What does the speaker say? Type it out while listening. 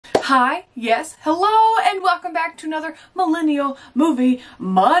Hi, yes, hello, and welcome back to another Millennial Movie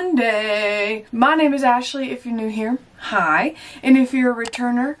Monday. My name is Ashley, if you're new here. Hi, and if you're a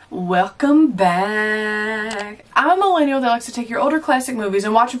returner, welcome back. I'm a millennial that likes to take your older classic movies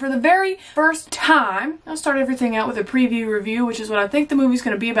and watch them for the very first time. I'll start everything out with a preview review, which is what I think the movie's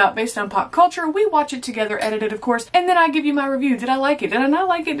going to be about based on pop culture. We watch it together, edited of course, and then I give you my review. Did I like it? Did I not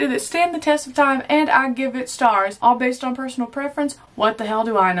like it? Did it stand the test of time? And I give it stars, all based on personal preference. What the hell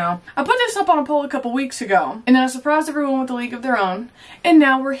do I know? I put this up on a poll a couple weeks ago, and then I surprised everyone with a League of Their Own, and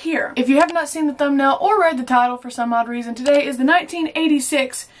now we're here. If you have not seen the thumbnail or read the title for some odd reason, today is the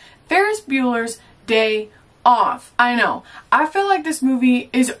 1986 Ferris Bueller's Day Off. I know. I feel like this movie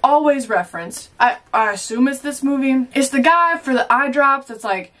is always referenced. I assume it's this movie. It's the guy for the eye drops that's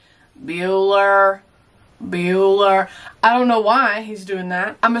like, Bueller. I don't know why he's doing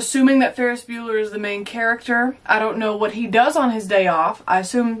that. I'm assuming that Ferris Bueller is the main character. I don't know what he does on his day off. I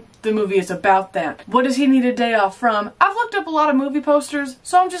assume the movie is about that. What does he need a day off from? I've looked up a lot of movie posters,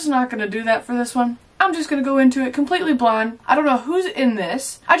 so I'm just not going to do that for this one. I'm just going to go into it completely blind. I don't know who's in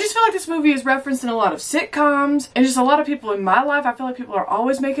this. I just feel like this movie is referenced in a lot of sitcoms and just a lot of people in my life. I feel like people are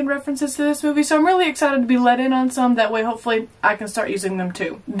always making references to this movie, so I'm really excited to be let in on some. That way, hopefully, I can start using them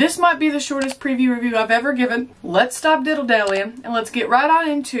too. This might be the shortest preview review I've ever given. Let's stop diddle-dallying and let's get right on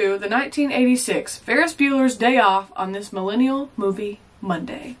into the 1986 Ferris Bueller's Day Off on this Millennial Movie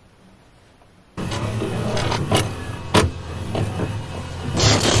Monday.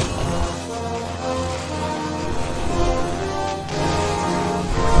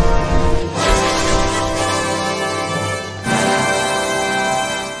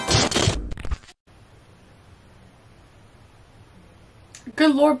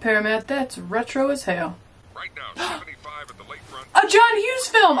 Good Lord, Paramount, that's retro as hell. Right now, 75 at the lakefront. A John Hughes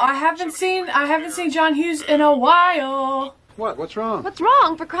film. I haven't seen John Hughes in a while. What? What's wrong? What's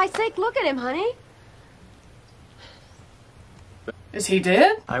wrong? For Christ's sake, look at him, honey. Is he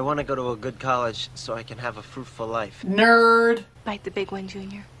dead? I want to go to a good college so I can have a fruitful life. Nerd. Bite the big one,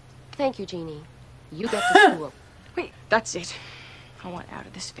 Junior. Thank you, Jeannie. You get to school. Wait, that's it. I want out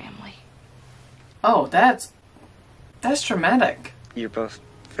of this family. Oh, that's traumatic. You're both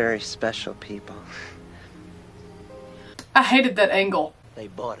very special people. I hated that angle. They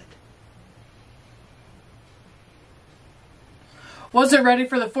bought it. Wasn't ready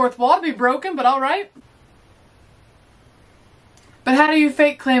for the fourth wall to be broken, but alright. But how do you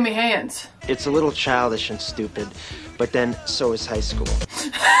fake clammy hands? It's a little childish and stupid, but then so is high school.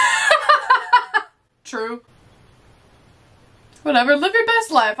 True. Whatever, live your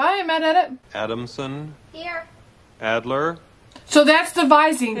best life. I ain't mad at it. Adamson. Here. Adler. So that's the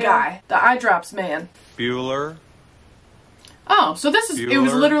Visine guy, the eye drops man. Bueller. Oh, so this is, it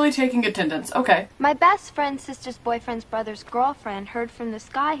was Bueller. literally taking attendance. Okay. My best friend's sister's boyfriend's brother's girlfriend heard from this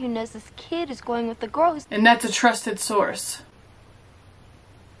guy who knows this kid is going with the girl who's... And that's a trusted source.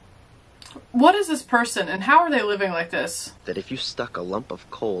 What is this person and how are they living like this? That if you stuck a lump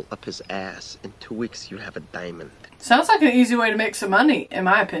of coal up his ass, in 2 weeks you'd have a diamond. Sounds like an easy way to make some money, in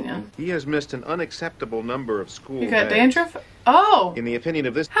my opinion. He has missed an unacceptable number of school You got days. dandruff? Oh! In the opinion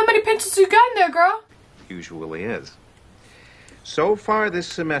of this, How many pencils you got in there, girl? usually is. So far this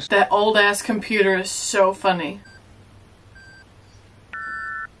semester, That old ass computer is so funny.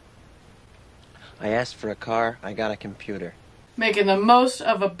 I asked for a car, I got a computer. Making the most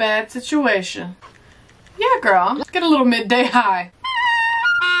of a bad situation. Yeah, girl. Let's get a little midday high.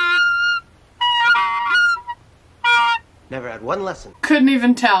 Never had one lesson. Couldn't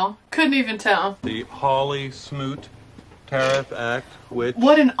even tell. Couldn't even tell. The Hawley Smoot Tariff Act, which...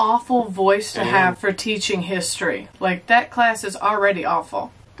 What an awful voice to And- have for teaching history. Like, that class is already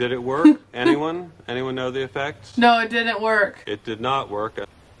awful. Did it work? Anyone? Anyone know the effects? No, it didn't work. It did not work.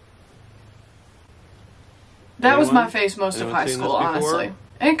 That was Anyone? my face most of Anyone high seen school, this before? honestly.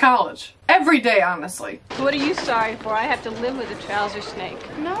 And college. Every day, honestly. What are you sorry for? I have to live with a trouser snake.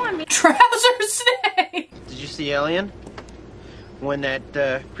 No, I mean... Trouser snake! Did you see Alien? When that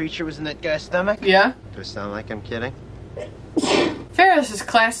creature was in that guy's stomach? Yeah? Does it sound like I'm kidding? Ferris is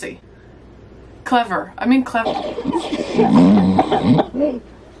classy. Clever. I mean clever.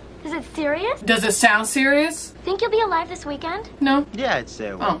 Is it serious? Does it sound serious? Think you'll be alive this weekend? No. Yeah, I'd say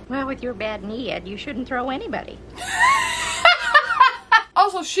I would. Oh. Well, with your bad knee, Ed, you shouldn't throw anybody.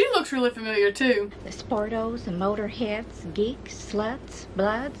 Also, she looks really familiar, too. The sportos, the motorheads, geeks, sluts,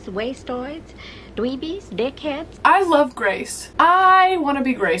 bloods, wastoids, dweebies, dickheads. I love Grace. I want to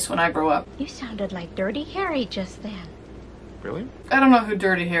be Grace when I grow up. You sounded like Dirty Harry just then. really? I don't know who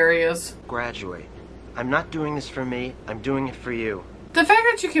Dirty Harry is. Graduate. I'm not doing this for me, I'm doing it for you. The fact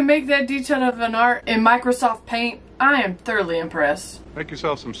that you can make that detail of an art in Microsoft Paint, I am thoroughly impressed. Make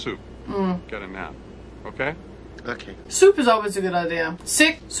yourself some soup. Get a nap. Okay? Okay. Soup is always a good idea.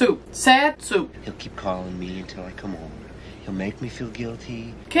 Sick, soup. Sad, soup. He'll keep calling me until I come home. He'll make me feel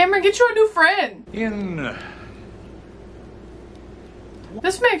guilty. Cameron, get you a new friend. In...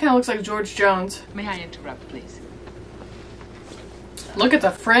 This man kind of looks like George Jones. May I interrupt, please? Look at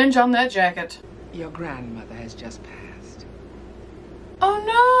the fringe on that jacket. Your grandmother has just passed.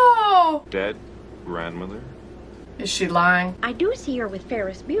 Oh Dead grandmother? no! Is she lying? I do see her with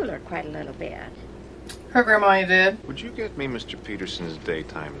Ferris Bueller quite a little bit. Her grandma ain't dead. Would you get me Mr. Peterson's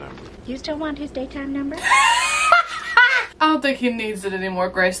daytime number? You still want his daytime number? I don't think he needs it anymore,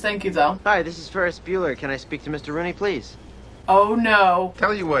 Grace. Thank you, though. Hi, this is Ferris Bueller. Can I speak to Mr. Rooney, please? Oh no.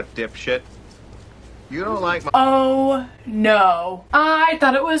 Tell you what, dipshit. You don't like my... Oh no. I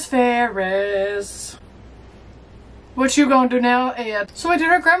thought it was Ferris. What you gonna do now, Ed? So wait, did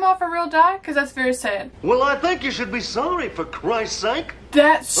her grandma for real die? Because that's very sad. Well, I think you should be sorry, for Christ's sake.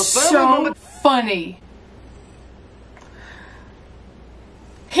 That's A family so member- funny.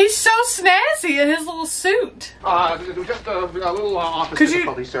 He's so snazzy in his little suit. Just a little office Could you-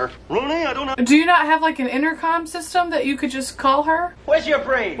 difficulty, sir. Rooney, I don't have... Do you not have like an intercom system that you could just call her? Where's your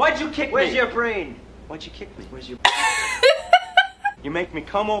brain? Why'd you kick Where's me? your brain? Why'd you kick me? Where's your You make me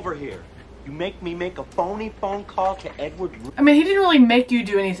come over here. You make me make a phony phone call to Edward. I mean, he didn't really make you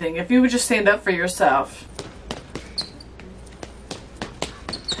do anything. If you would just stand up for yourself.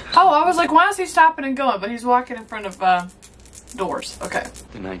 Oh, I was like, why is he stopping and going? But he's walking in front of doors. Okay.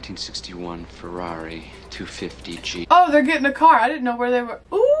 The 1961 Ferrari 250G. Oh, they're getting a car. I didn't know where they were.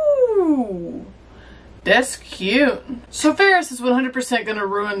 Ooh. That's cute. So Ferris is 100% gonna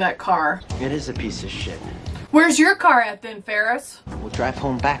ruin that car. It is a piece of shit. Where's your car at then, Ferris? We'll drive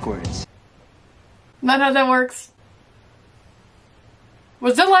home backwards. Not how that works.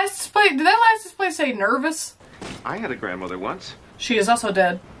 Was the license plate? Did that license plate say nervous? I had a grandmother once. She is also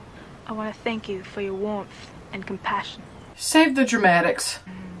dead. I want to thank you for your warmth and compassion. Save the dramatics.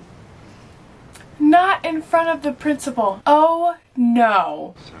 Not in front of the principal. Oh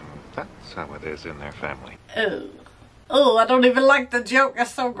no. So that's how it is in their family. Ugh. Oh, I don't even like the joke.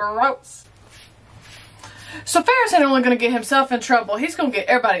 It's so gross. So Ferris ain't only gonna get himself in trouble. He's gonna get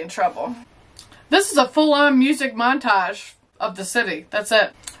everybody in trouble. This is a full-on music montage of the city. That's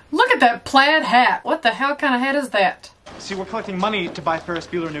it. Look at that plaid hat. What the hell kind of hat is that? See, we're collecting money to buy Ferris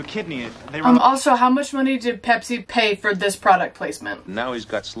Bueller a new kidney. They run Also, how much money did Pepsi pay for this product placement? Now he's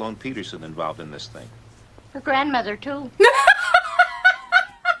got Sloane Peterson involved in this thing. Her grandmother, too.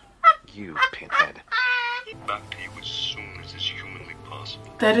 You pinhead. Back to you as soon as is humanly possible.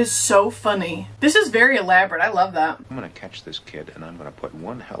 That is so funny. This is very elaborate. I love that. I'm gonna catch this kid and I'm gonna put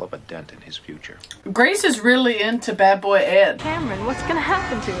one hell of a dent in his future. Grace is really into Bad Boy Ed. Cameron, what's gonna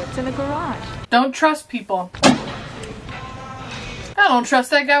happen to it? It's in the garage. Don't trust people. I don't trust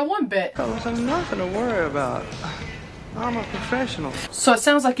that guy one bit. There's nothing to worry about. I'm a professional. So it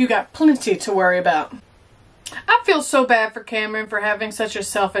sounds like you got plenty to worry about. I feel so bad for Cameron for having such a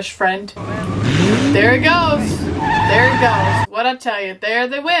selfish friend. There he goes. There he goes. What'd I tell you? There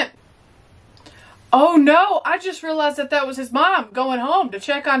they went. Oh no, I just realized that that was his mom going home to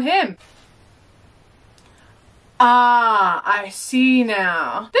check on him. Ah, I see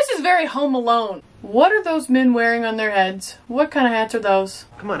now. This is very Home Alone. What are those men wearing on their heads? What kind of hats are those?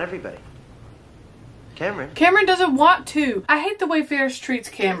 Come on, everybody. Cameron. Cameron doesn't want to. I hate the way Ferris treats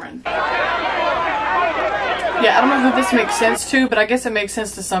Cameron. Yeah, I don't know who this makes sense to, but I guess it makes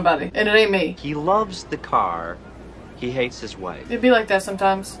sense to somebody. And it ain't me. He loves the car. He hates his wife. It'd be like that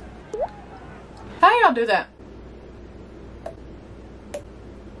sometimes. How y'all do that?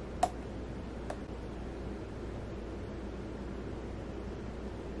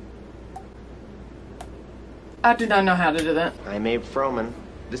 I do not know how to do that. I'm Abe Froman.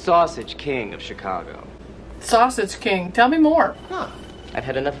 The Sausage King of Chicago. Sausage King. Tell me more. I've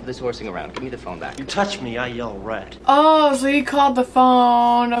had enough of this horsing around. Give me the phone back. You touch me, I yell rat. Oh, so he called the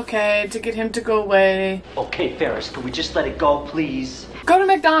phone, okay, to get him to go away. Okay, Ferris, can we just let it go, please? Go to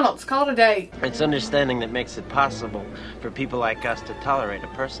McDonald's. Call it a day. It's understanding that makes it possible for people like us to tolerate a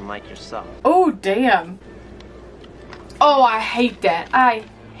person like yourself. Oh, damn. Oh, I hate that. I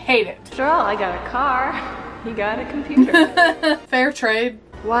hate it. After all, I got a car. He got a computer. Fair trade.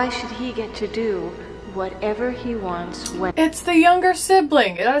 Why should he get to do whatever he wants when... It's the younger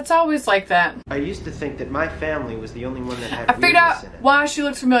sibling. It's always like that. I used to think that my family was the only one that had I figured out weirdness in it. why she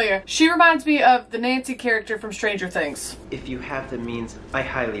looks familiar. She reminds me of the Nancy character from Stranger Things. If you have the means, I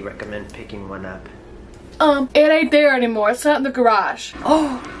highly recommend picking one up. It ain't there anymore. It's not in the garage.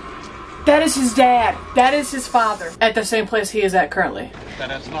 Oh, That is his dad. That is his father. At the same place he is at currently.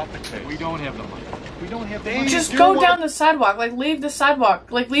 That's not the case. We don't have the money. We don't have the money. Just go down the sidewalk. Like, leave the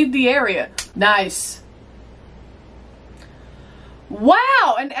sidewalk. Like, leave the area. Nice.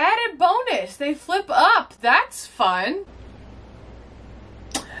 Wow, an added bonus. They flip up. That's fun.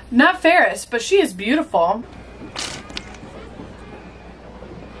 Not Ferris, but she is beautiful.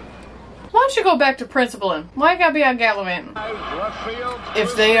 Why don't you go back to principaling? Why you gotta be out gallivanting?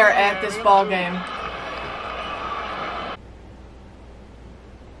 If they are at this ball game.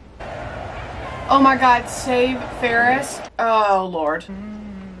 Oh my God, save Ferris. Oh Lord.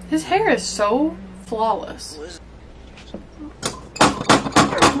 His hair is so flawless.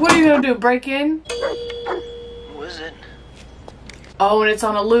 What are you gonna do, break in? Was it? Oh, and it's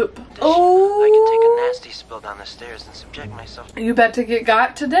on a loop. Oh! I could take a nasty spill down the stairs and subject myself. You bet to get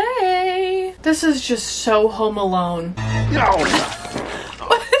got today. This is just so Home Alone. No!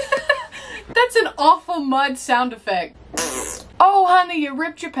 That's an awful mud sound effect. Oh, honey, you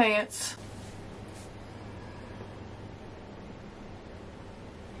ripped your pants.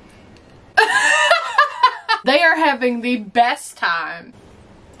 They are having the best time.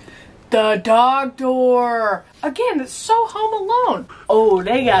 The dog door. Again, it's so Home Alone. Oh,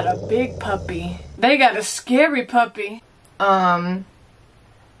 they got a big puppy. They got a scary puppy. An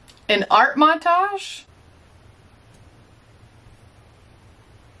art montage?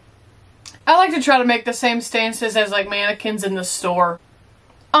 I like to try to make the same stances as like mannequins in the store.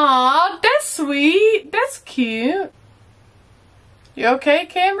 Aw, that's sweet. That's cute. You okay,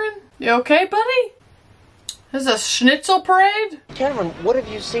 Cameron? You okay, buddy? This is a schnitzel parade? Cameron, what have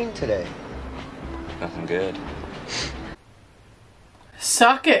you seen today? Nothing good.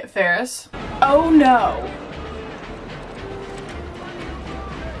 Suck it, Ferris. Oh no.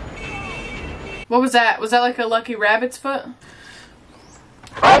 What was that? Was that like a lucky rabbit's foot?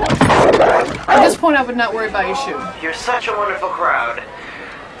 At this point, I would not worry about your shoe. You're such a wonderful crowd.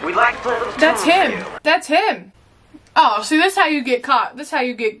 We'd like to play a little That's tune him. for you. That's him. Oh, see, this is how you get caught. This is how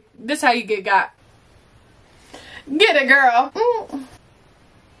you get got. Get it, girl. Mm.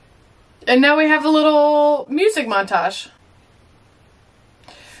 And now we have a little music montage.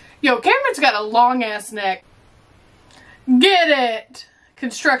 Yo, Cameron's got a long ass neck. Get it,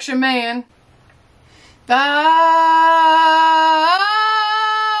 construction man. Ah!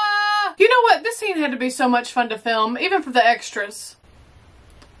 You know what? This scene had to be so much fun to film, even for the extras.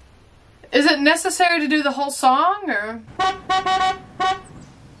 Is it necessary to do the whole song, or?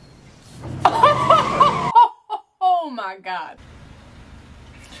 Oh my God.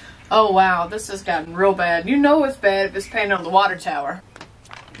 Oh wow, this has gotten real bad. You know it's bad if it's painted on the water tower.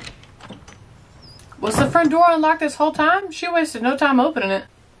 Was the front door unlocked this whole time? She wasted no time opening it.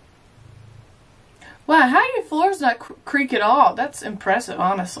 Wow, how do your floors not creak at all? That's impressive,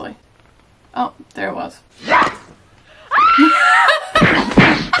 honestly. Oh, there it was.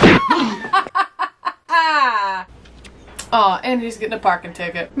 Oh, and he's getting a parking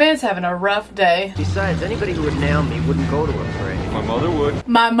ticket. Man's having a rough day. Besides, anybody who would nail me wouldn't go to a parade. My mother would.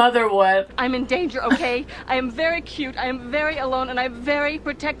 My mother would. I'm in danger, okay? I am very cute, I am very alone, and I'm very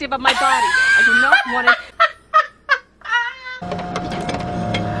protective of my body. I do not want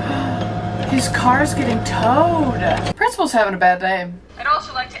to... His car's getting towed. Principal's having a bad day. I'd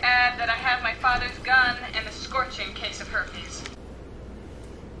also like to add that I have my father's gun and a scorching case of herpes.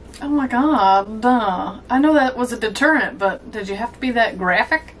 Oh my God. I know that was a deterrent, but did you have to be that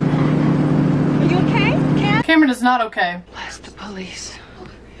graphic? Are you okay? Cameron is not okay. Bless the police.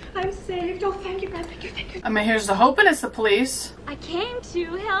 I'm saved. Oh, thank you, God. Thank you, thank you. I mean, here's the hoping it's the police. I came to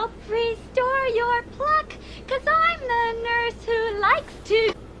help restore your pluck, 'cause I'm the nurse who likes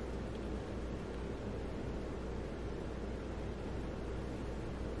to...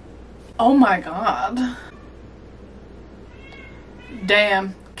 Oh my God.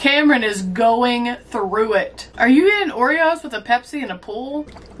 Damn. Cameron is going through it. Are you eating Oreos with a Pepsi in a pool?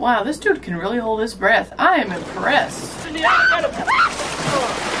 Wow, this dude can really hold his breath. I am impressed.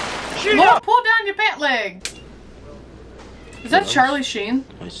 Lord, pull down your pant leg. Is that Charlie Sheen?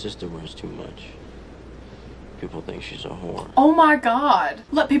 My sister wears too much. People think she's a whore. Oh my God.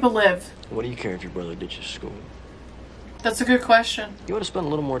 Let people live. What do you care if your brother ditches school? That's a good question. You ought to spend a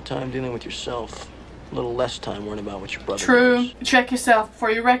little more time dealing with yourself. A little less time worrying about what your brother True. does. Check yourself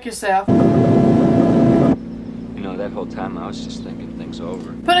before you wreck yourself. You know, that whole time I was just thinking things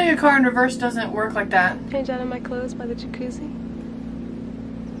over. Putting a car in reverse doesn't work like that. Change out of my clothes by the jacuzzi.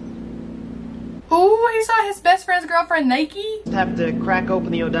 Ooh, he saw his best friend's girlfriend naked? Have to crack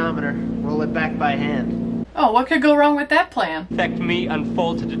open the odometer, roll it back by hand. Oh, what could go wrong with that plan? Affect me,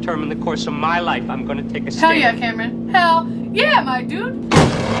 unfold to determine the course of my life. I'm gonna take a stand. Hell yeah, Cameron. Hell yeah, my dude.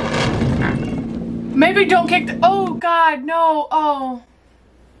 Maybe don't kick the... Oh, God, no. Oh.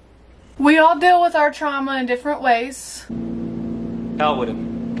 We all deal with our trauma in different ways. Out with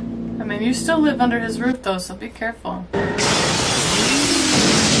him. I mean, you still live under his roof, though, so be careful.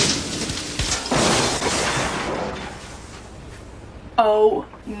 Oh,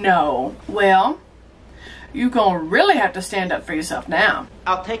 no. Well, you gonna really have to stand up for yourself now.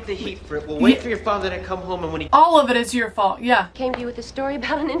 I'll take the heat for it. We'll wait for your father to come home, and when he... All of it is your fault, yeah. Came to you with a story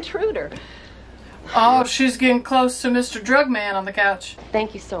about an intruder. Oh, she's getting close to Mr. Drugman on the couch.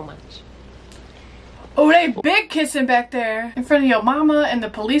 Thank you so much. Oh, they big kissing back there in front of your mama and the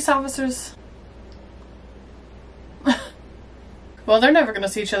police officers. Well, they're never gonna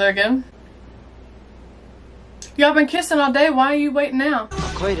see each other again. Y'all been kissing all day. Why are you waiting now?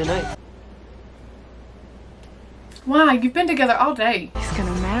 I'll call you tonight. Why? You've been together all day. He's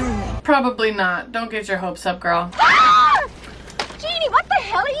gonna marry me. Probably not. Don't get your hopes up, girl. Ah! Jeannie, what the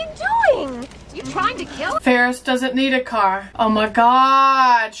hell are you doing? You trying to kill him? Ferris doesn't need a car. Oh my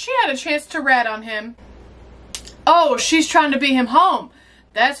God. She had a chance to rat on him. Oh, she's trying to beat him home.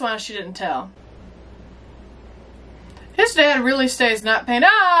 That's why she didn't tell. His dad really stays not paying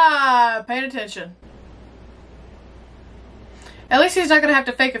attention. At least he's not going to have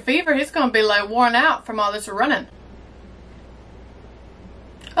to fake a fever. He's going to be like worn out from all this running.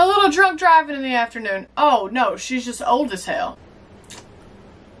 A little drunk driving in the afternoon. Oh no, she's just old as hell.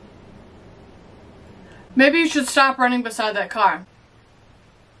 Maybe you should stop running beside that car.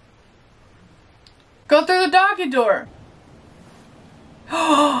 Go through the doggy door.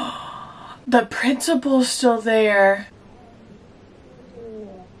 The principal's still there.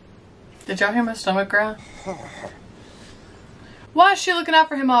 Did y'all hear my stomach growl? Why is she looking out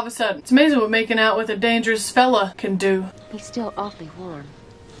for him all of a sudden? It's amazing what making out with a dangerous fella can do. He's still awfully warm.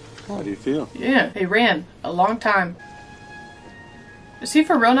 How do you feel? Yeah, they ran a long time. Is he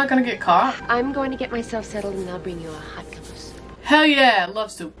for real not gonna get caught? I'm going to get myself settled and I'll bring you a hot cup of soup. Hell yeah, I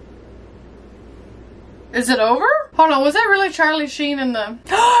love soup. Is it over? Hold on, was that really Charlie Sheen in the...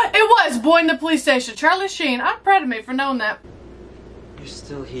 It was! Boy in the police station. Charlie Sheen. I'm proud of me for knowing that. You're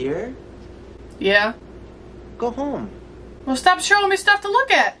still here? Yeah. Go home. Well, stop showing me stuff to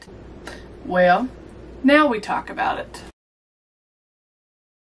look at. Well, now we talk about it.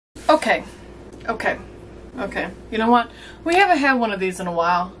 Okay. You know what? We haven't had one of these in a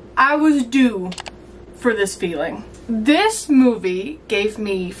while. I was due for this feeling. This movie gave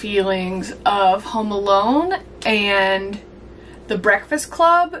me feelings of Home Alone and The Breakfast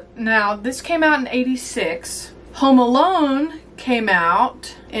Club. Now, this came out in '86. Home Alone came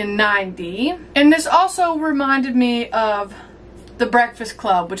out in '90. And this also reminded me of The Breakfast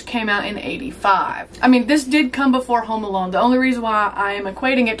Club, which came out in '85. I mean, this did come before Home Alone. The only reason why I am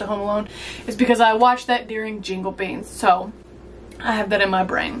equating it to Home Alone is because I watched that during Jingle Beans. So, I have that in my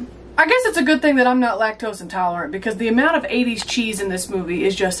brain. I guess it's a good thing that I'm not lactose intolerant because the amount of '80s cheese in this movie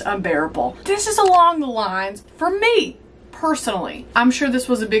is just unbearable. This is along the lines, for me, personally. I'm sure this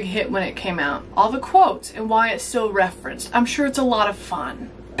was a big hit when it came out. All the quotes and why it's still referenced. I'm sure it's a lot of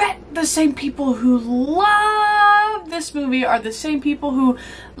fun. Bet the same people who love this movie are the same people who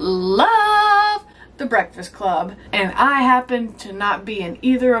love The Breakfast Club, and I happen to not be in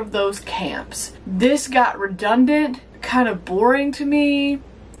either of those camps. This got redundant, kind of boring to me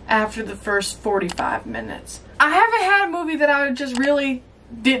after the first 45 minutes. I haven't had a movie that I just really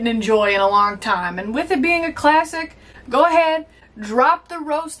didn't enjoy in a long time, and with it being a classic, go ahead, drop the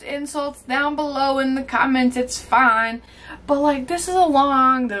roast insults down below in the comments, it's fine. But like, this is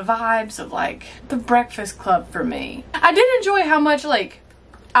along the vibes of like The Breakfast Club for me. I did enjoy how much like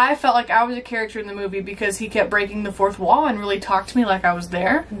I felt like I was a character in the movie because he kept breaking the fourth wall and really talked to me like I was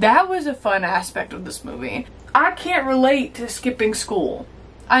there. That was a fun aspect of this movie. I can't relate to skipping school.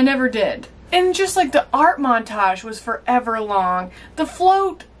 I never did. And just like the art montage was forever long. The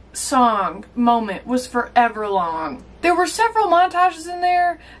float song moment was forever long. There were several montages in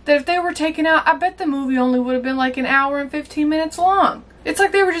there that if they were taken out, I bet the movie only would have been like an hour and 15 minutes long. It's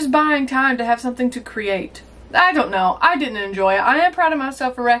like they were just buying time to have something to create. I don't know. I didn't enjoy it. I am proud of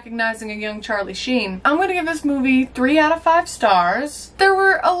myself for recognizing a young Charlie Sheen. I'm going to give this movie 3 out of 5 stars. There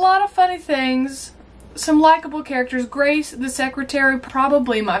were a lot of funny things. Some likable characters. Grace, the secretary,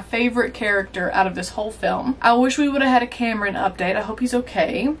 probably my favorite character out of this whole film. I wish we would have had a Cameron update. I hope he's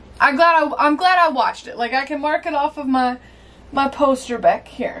okay. I'm glad I watched it. Like, I can mark it off of my poster back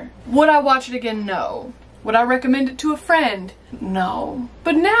here. Would I watch it again? No. Would I recommend it to a friend? No.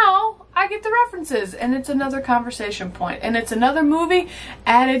 But now I get the references, and it's another conversation point, and it's another movie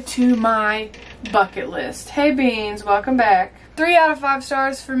added to my bucket list. Hey Beans, welcome back. 3 out of 5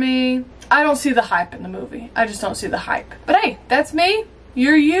 stars for me. I don't see the hype in the movie. I just don't see the hype. But hey, that's me.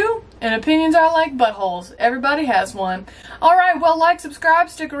 You're you, and opinions are like buttholes. Everybody has one. Alright, well, like, subscribe,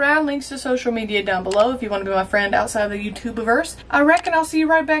 stick around. Links to social media down below if you want to be my friend outside of the YouTubeverse. I reckon I'll see you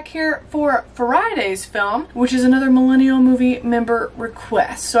right back here for Friday's film, which is another Millennial movie member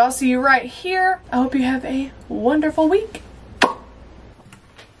request. So I'll see you right here. I hope you have a wonderful week.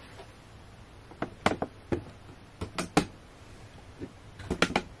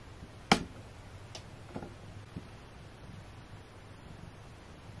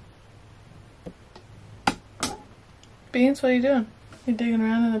 Beans, what are you doing? You digging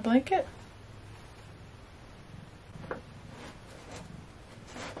around in the blanket?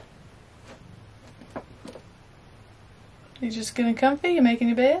 You just getting comfy? You making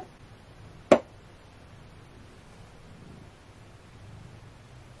your bed?